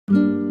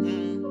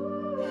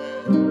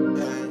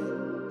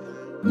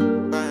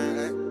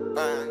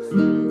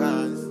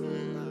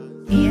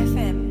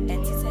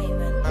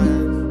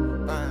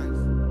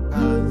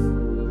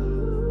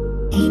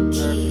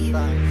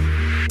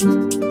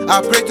I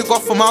pray to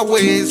God for my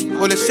ways.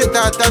 All the shit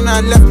that I done,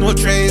 I left no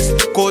trace.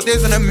 Cold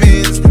days on the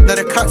mains, now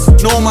the cats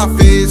know my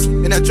face.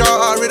 In a jar,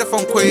 I read it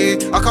from Quay.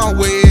 I can't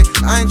wait.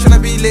 I ain't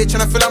tryna be late,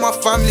 tryna fill out my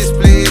family's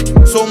plate.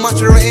 So much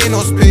there ain't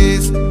no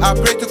space. I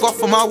pray to God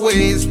for my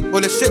ways.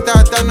 All the shit that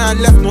I done, I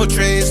left no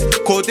trace.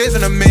 Cold days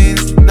on the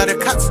mains, now the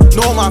cats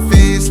know my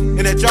face.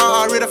 In a jar,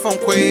 I read it from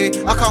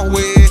Quay. I can't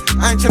wait.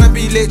 I ain't tryna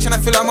be late,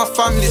 tryna fill out my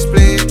family's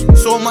plate.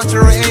 So much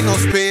there ain't no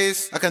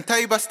space. I can tell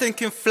you by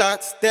stinking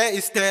flats,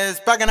 dirty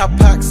stairs, bagging up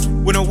packs.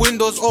 When the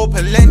windows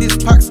open, letting these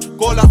packs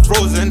go like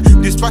frozen.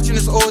 Dispatching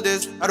his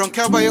orders, I don't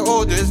care about your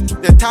orders.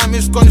 The time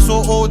is gone, it's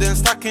so old and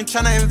stacking,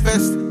 tryna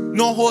invest.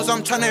 No hoes,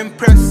 I'm tryna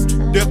impress.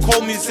 They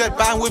call me Z,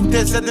 but I'm with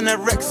their Z and a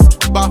Rex.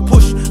 But I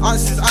push,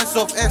 answers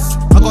of S.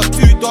 I got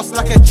 2 dots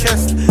like a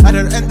chest. At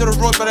the end of the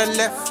road, but I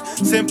left.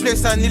 Same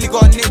place I nearly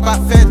got nicked by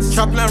feds.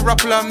 Trappling,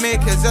 rappler,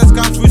 make it. Z's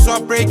gone through, so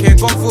I break it.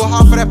 Gone through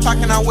half of the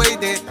pack and I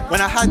weighed it. When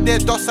I had their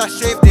dots, I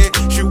shaved it.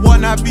 She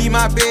wanna be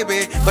my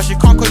baby, but she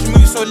can't cause she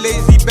moves so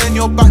lazy. Bend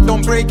your back,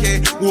 don't break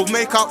it. We'll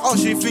make out, oh,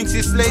 she thinks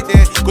it's slayed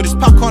it. Got this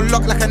pack on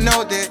lock like I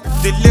nailed it.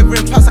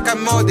 Delivering packs like I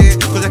mailed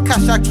it. Cause the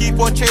cash, I keep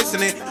on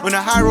chasing it. On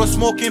a high road,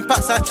 smoking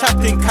packs, I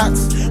chatting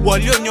cats. While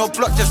you're on your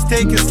block, just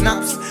taking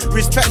snaps.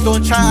 Respect,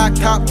 don't try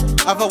to cap.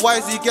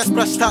 Otherwise, he gets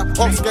splashed up.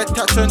 Ops get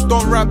touched and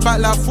don't rap back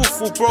like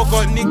fufu. Bro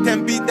got nicked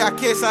and beat that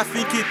case. I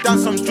think he done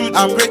some juju.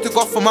 I pray to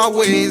God for my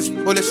ways.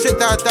 All the shit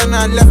that I done,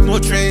 I left no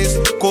trace.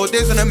 Cold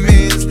days on the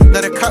mains,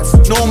 now the cats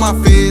know my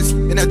face.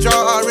 In a jar,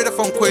 I read it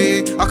from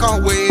Quay. I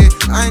can't wait.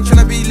 I ain't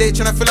tryna be late,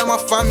 tryna fill out my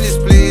family's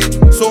plate.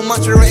 So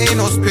much there ain't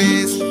no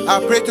space.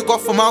 I pray to God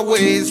for my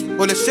ways.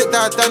 All the shit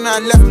that I done, I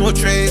left no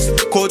trace.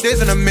 Cold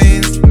days on the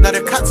mains, now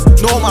the cats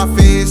know my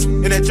face.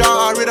 In a jar,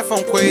 I read it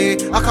from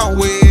Quay. I can't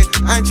wait.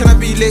 I ain't tryna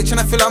be late,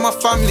 tryna fill out my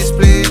family's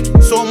plate.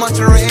 So much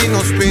there ain't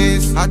no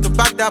space. I had to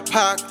bag that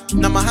pack,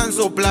 now my hands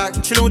all black.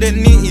 Chillin' with a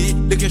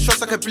nitty, licking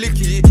shots like a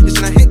blicky. It's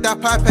tryna hit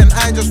that pipe and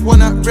I just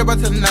wanna rip her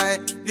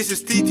tonight. This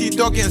is TT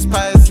Dog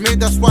Inspires. Maybe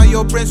that's why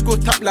your brains go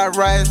tap like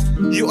rice.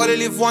 You only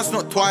live once,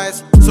 not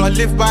twice. So I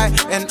live by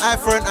an eye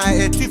for an eye,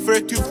 a tooth for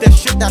a tooth. That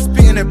shit that's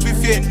spitting a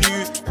beefy and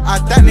you. I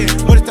done it,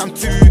 what it time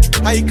too.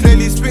 How you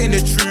clearly spitting the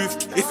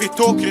truth. If you're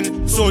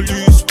talking, so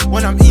loose.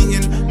 When I'm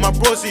eating, my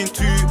bros in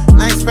too.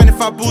 I ain't spending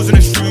 5 balls on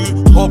a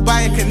shoe. Or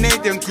buy a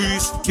Canadian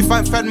goose. If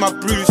I'm fed my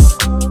Bruce.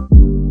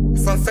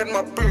 If I'm fed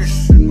my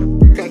Bruce,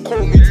 you can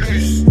call me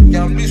loose.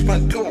 Yeah, I'm loose my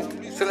toe.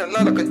 Selling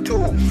out like a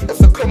tool.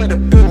 If I come with a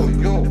bill,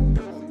 yo.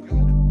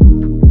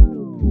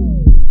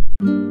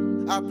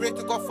 I pray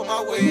to God for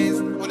my ways.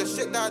 All the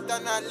shit that I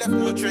done, I left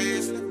no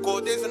trace.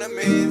 Cold days on the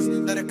mains,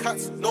 now the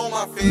cats know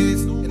my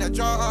face. In a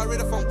jar, I read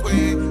it from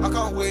Quay. I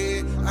can't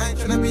wait. I ain't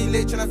tryna be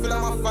late, tryna fill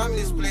out my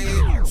family's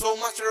plate. So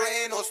much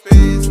there ain't no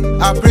space.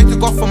 I pray to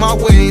God for my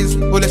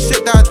ways. All the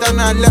shit that I done,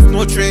 I left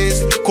no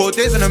trace. Cold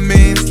days on the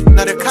mains,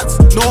 now the cats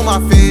know my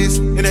face.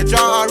 In a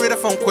jar, I read it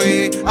from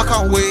Quay. I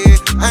can't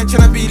wait. I ain't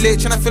tryna be late,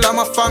 tryna fill out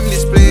my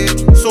family's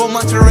plate. So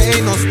much there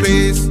ain't no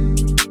space.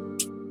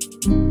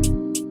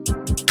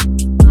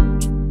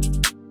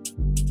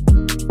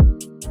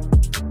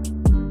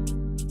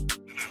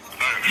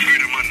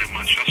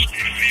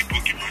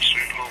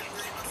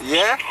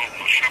 Yeah?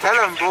 Tell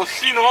them, bro.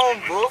 Soon home,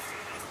 bro.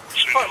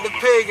 Fuck the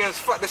pagans,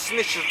 fuck the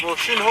snitches, bro.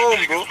 Soon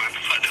home, bro.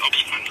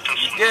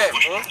 Yeah,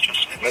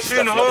 bro.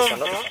 Soon home,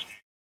 bro.